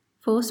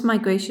Forced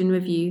Migration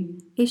Review,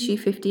 Issue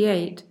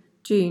 58,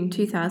 June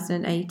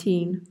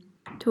 2018,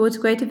 Towards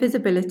Greater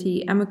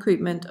Visibility and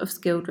Recruitment of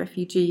Skilled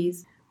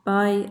Refugees,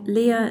 by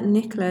Leah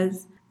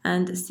Nicholas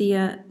and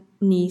Sia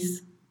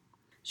Nice.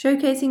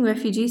 Showcasing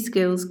refugee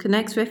skills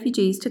connects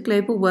refugees to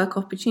global work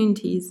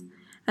opportunities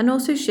and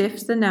also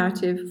shifts the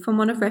narrative from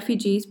one of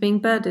refugees being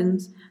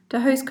burdens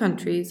to host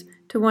countries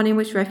to one in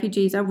which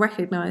refugees are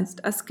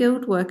recognized as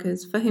skilled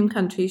workers for whom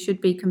countries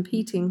should be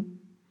competing.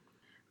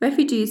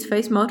 Refugees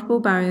face multiple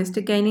barriers to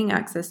gaining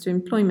access to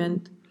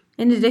employment,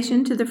 in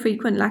addition to the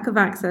frequent lack of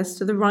access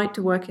to the right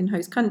to work in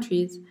host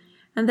countries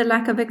and the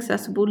lack of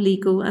accessible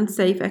legal and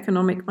safe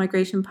economic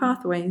migration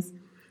pathways.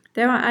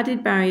 There are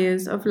added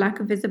barriers of lack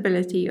of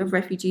visibility of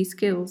refugee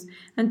skills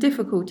and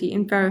difficulty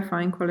in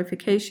verifying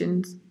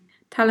qualifications.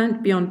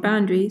 Talent Beyond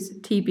Boundaries,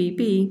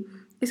 TBB,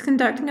 is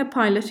conducting a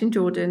pilot in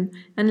Jordan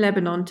and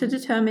Lebanon to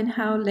determine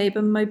how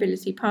labour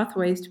mobility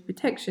pathways to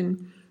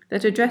protection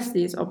that address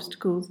these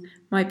obstacles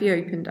might be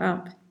opened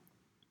up.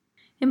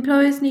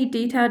 Employers need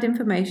detailed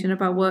information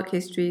about work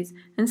histories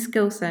and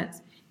skill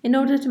sets in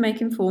order to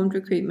make informed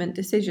recruitment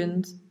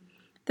decisions.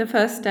 The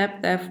first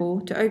step, therefore,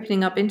 to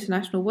opening up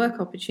international work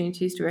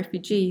opportunities to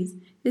refugees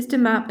is to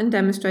map and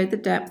demonstrate the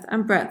depth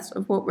and breadth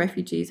of what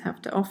refugees have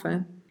to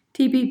offer.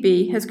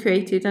 TBB has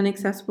created an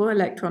accessible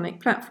electronic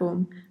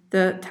platform,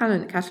 the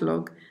Talent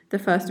Catalogue, the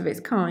first of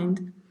its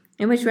kind,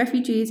 in which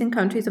refugees in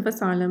countries of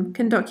asylum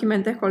can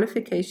document their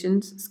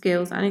qualifications,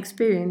 skills, and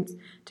experience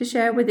to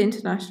share with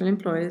international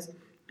employers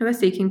who are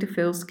seeking to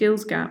fill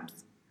skills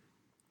gaps.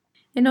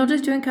 In order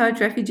to encourage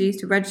refugees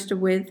to register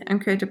with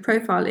and create a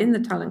profile in the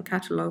Talent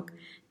Catalogue,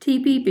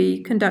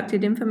 TBB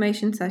conducted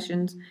information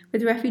sessions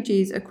with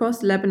refugees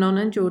across Lebanon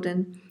and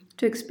Jordan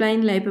to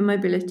explain labour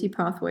mobility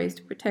pathways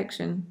to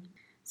protection.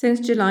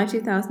 Since July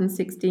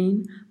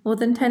 2016, more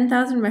than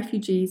 10,000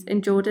 refugees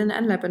in Jordan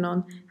and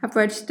Lebanon have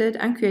registered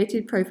and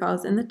created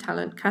profiles in the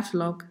Talent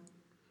Catalogue.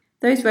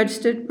 Those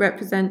registered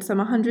represent some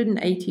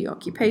 180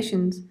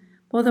 occupations.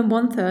 More than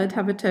one-third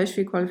have a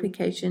tertiary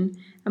qualification,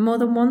 and more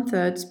than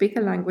one-third speak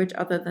a language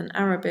other than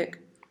Arabic.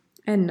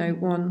 Endnote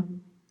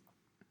 1.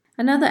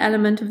 Another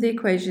element of the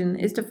equation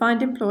is to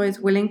find employers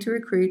willing to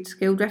recruit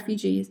skilled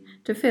refugees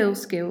to fill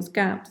skills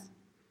gaps.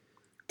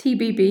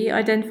 TBB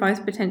identifies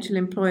potential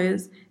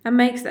employers and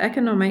makes the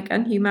economic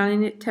and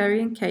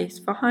humanitarian case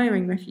for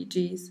hiring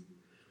refugees.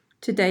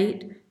 To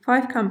date,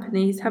 5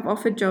 companies have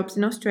offered jobs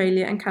in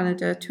Australia and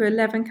Canada to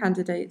 11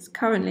 candidates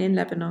currently in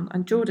Lebanon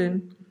and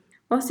Jordan,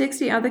 while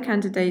 60 other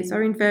candidates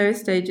are in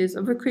various stages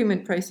of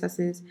recruitment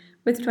processes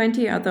with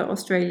 20 other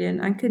Australian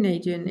and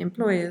Canadian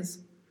employers.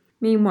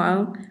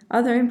 Meanwhile,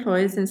 other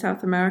employers in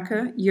South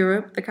America,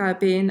 Europe, the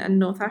Caribbean, and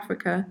North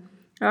Africa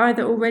are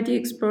either already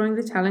exploring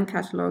the Talent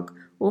Catalogue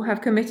or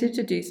have committed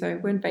to do so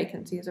when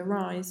vacancies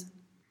arise.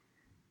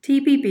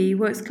 TBB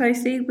works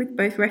closely with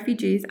both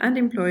refugees and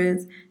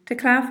employers to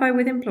clarify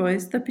with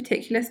employers the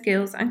particular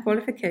skills and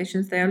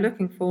qualifications they are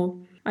looking for,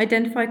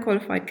 identify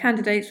qualified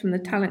candidates from the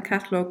Talent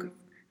Catalogue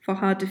for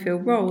hard-to-fill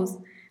roles,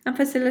 and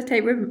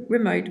facilitate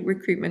remote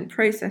recruitment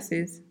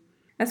processes.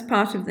 As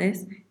part of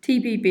this,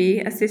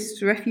 TBB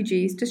assists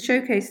refugees to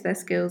showcase their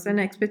skills and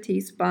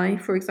expertise by,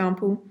 for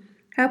example,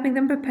 helping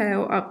them prepare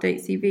or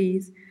update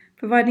CVs,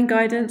 providing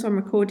guidance on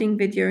recording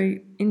video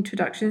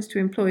introductions to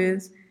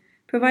employers,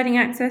 providing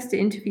access to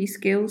interview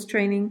skills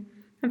training,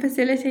 and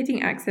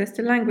facilitating access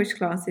to language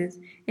classes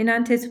in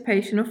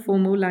anticipation of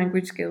formal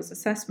language skills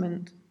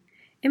assessment.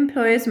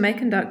 Employers may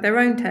conduct their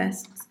own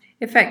tests,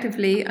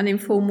 effectively an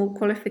informal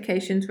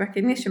qualifications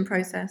recognition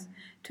process,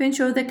 to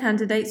ensure that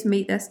candidates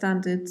meet their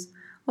standards,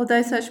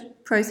 although such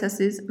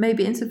processes may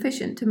be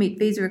insufficient to meet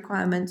visa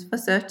requirements for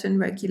certain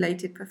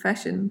regulated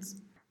professions.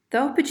 The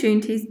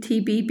opportunities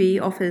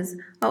TBB offers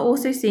are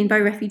also seen by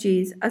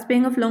refugees as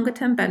being of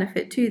longer-term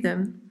benefit to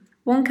them.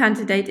 One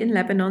candidate in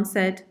Lebanon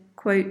said,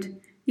 quote,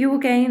 "You will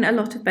gain a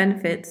lot of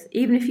benefits,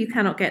 even if you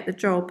cannot get the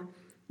job.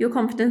 Your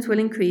confidence will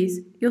increase,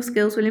 your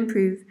skills will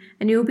improve,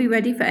 and you will be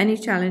ready for any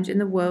challenge in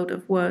the world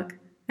of work."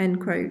 End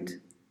quote.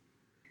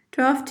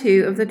 Draft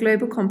 2 of the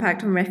Global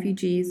Compact on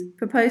Refugees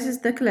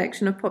proposes the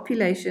collection of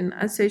population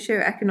and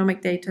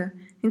socio-economic data,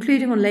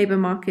 including on labour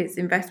markets,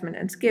 investment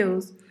and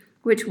skills,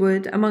 which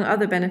would, among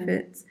other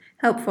benefits,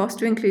 help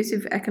foster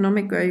inclusive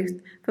economic growth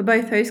for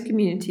both host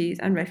communities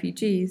and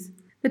refugees.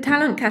 The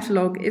Talent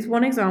Catalogue is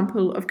one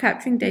example of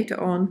capturing data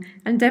on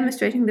and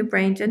demonstrating the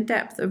range and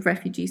depth of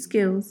refugee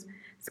skills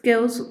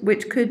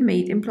which could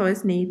meet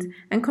employers' needs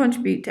and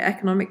contribute to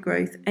economic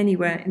growth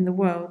anywhere in the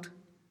world.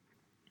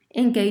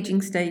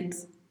 Engaging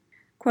states.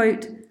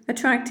 Quote,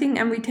 "Attracting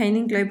and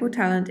retaining global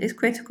talent is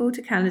critical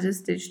to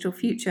Canada's digital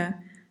future.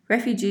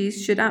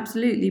 Refugees should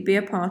absolutely be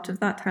a part of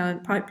that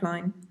talent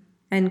pipeline."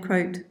 End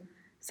quote.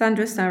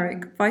 Sandra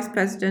Sarek, Vice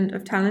President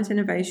of Talent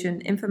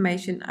Innovation,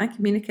 Information and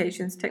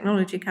Communications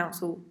Technology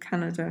Council,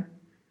 Canada.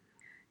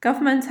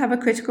 Governments have a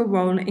critical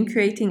role in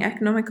creating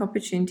economic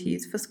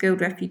opportunities for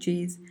skilled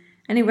refugees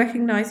and in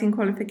recognising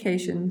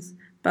qualifications,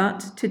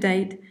 but, to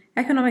date,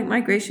 economic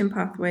migration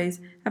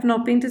pathways have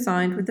not been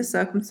designed with the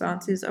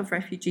circumstances of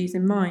refugees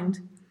in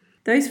mind.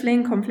 Those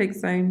fleeing conflict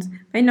zones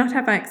may not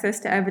have access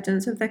to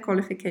evidence of their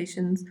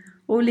qualifications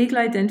or legal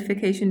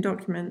identification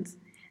documents,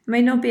 and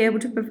may not be able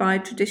to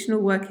provide traditional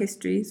work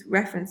histories,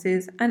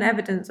 references, and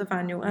evidence of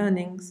annual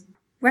earnings.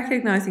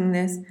 Recognising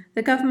this,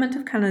 the Government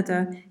of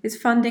Canada is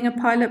funding a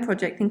pilot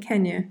project in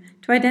Kenya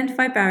to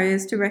identify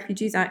barriers to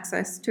refugees'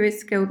 access to its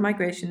skilled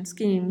migration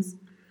schemes.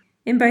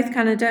 In both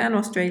Canada and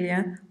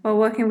Australia, while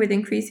working with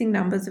increasing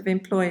numbers of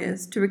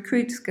employers to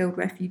recruit skilled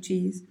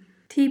refugees,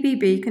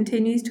 TBB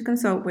continues to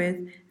consult with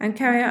and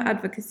carry out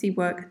advocacy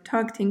work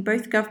targeting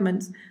both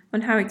governments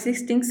on how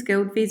existing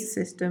skilled visa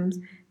systems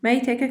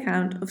may take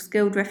account of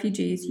skilled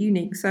refugees'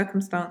 unique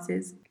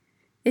circumstances.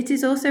 It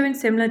is also in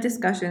similar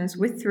discussions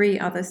with 3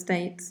 other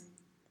states.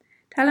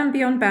 Talent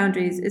Beyond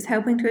Boundaries is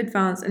helping to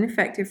advance an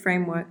effective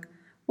framework,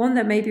 one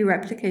that may be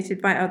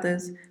replicated by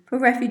others, for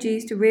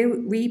refugees to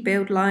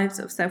rebuild lives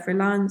of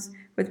self-reliance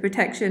with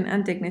protection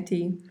and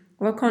dignity,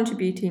 while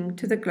contributing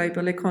to the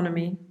global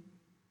economy.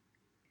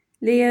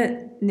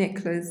 Leah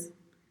Nicholas,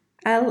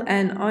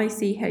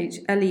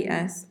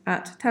 LNICHLES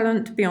at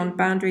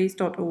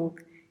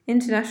talentbeyondboundaries.org,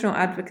 International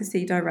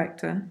Advocacy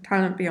Director,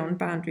 Talent Beyond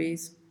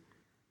Boundaries.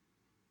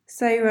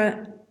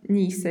 Sarah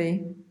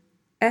Nise,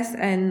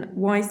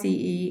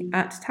 SNYCE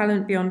at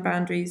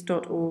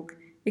talentbeyondboundaries.org,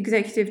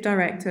 Executive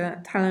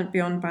Director, Talent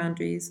Beyond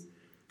Boundaries,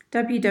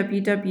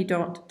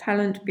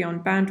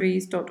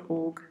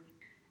 www.talentbeyondboundaries.org.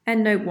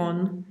 Endnote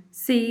 1.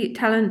 See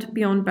Talent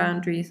Beyond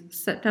Boundaries,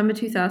 September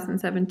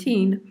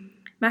 2017,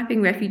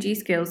 Mapping Refugee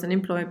Skills and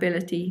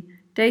Employability,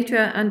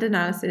 Data and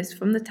Analysis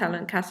from the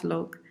Talent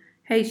Catalogue,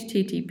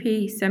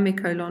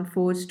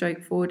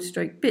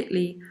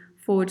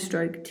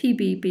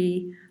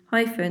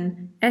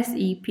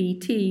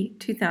 http://bit.ly/TBB-SEPT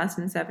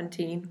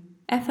 2017.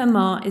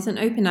 FMR is an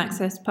open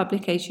access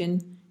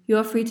publication. You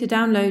are free to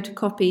download,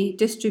 copy,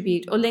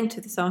 distribute, or link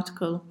to this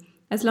article,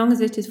 as long as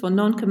it is for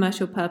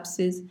non-commercial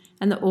purposes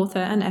and the author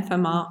and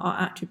FMR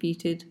are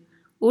attributed.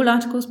 All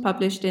articles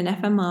published in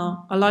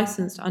FMR are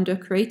licensed under a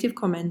Creative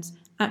Commons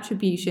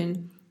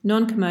Attribution,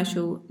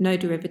 Non-Commercial, No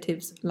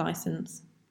Derivatives license.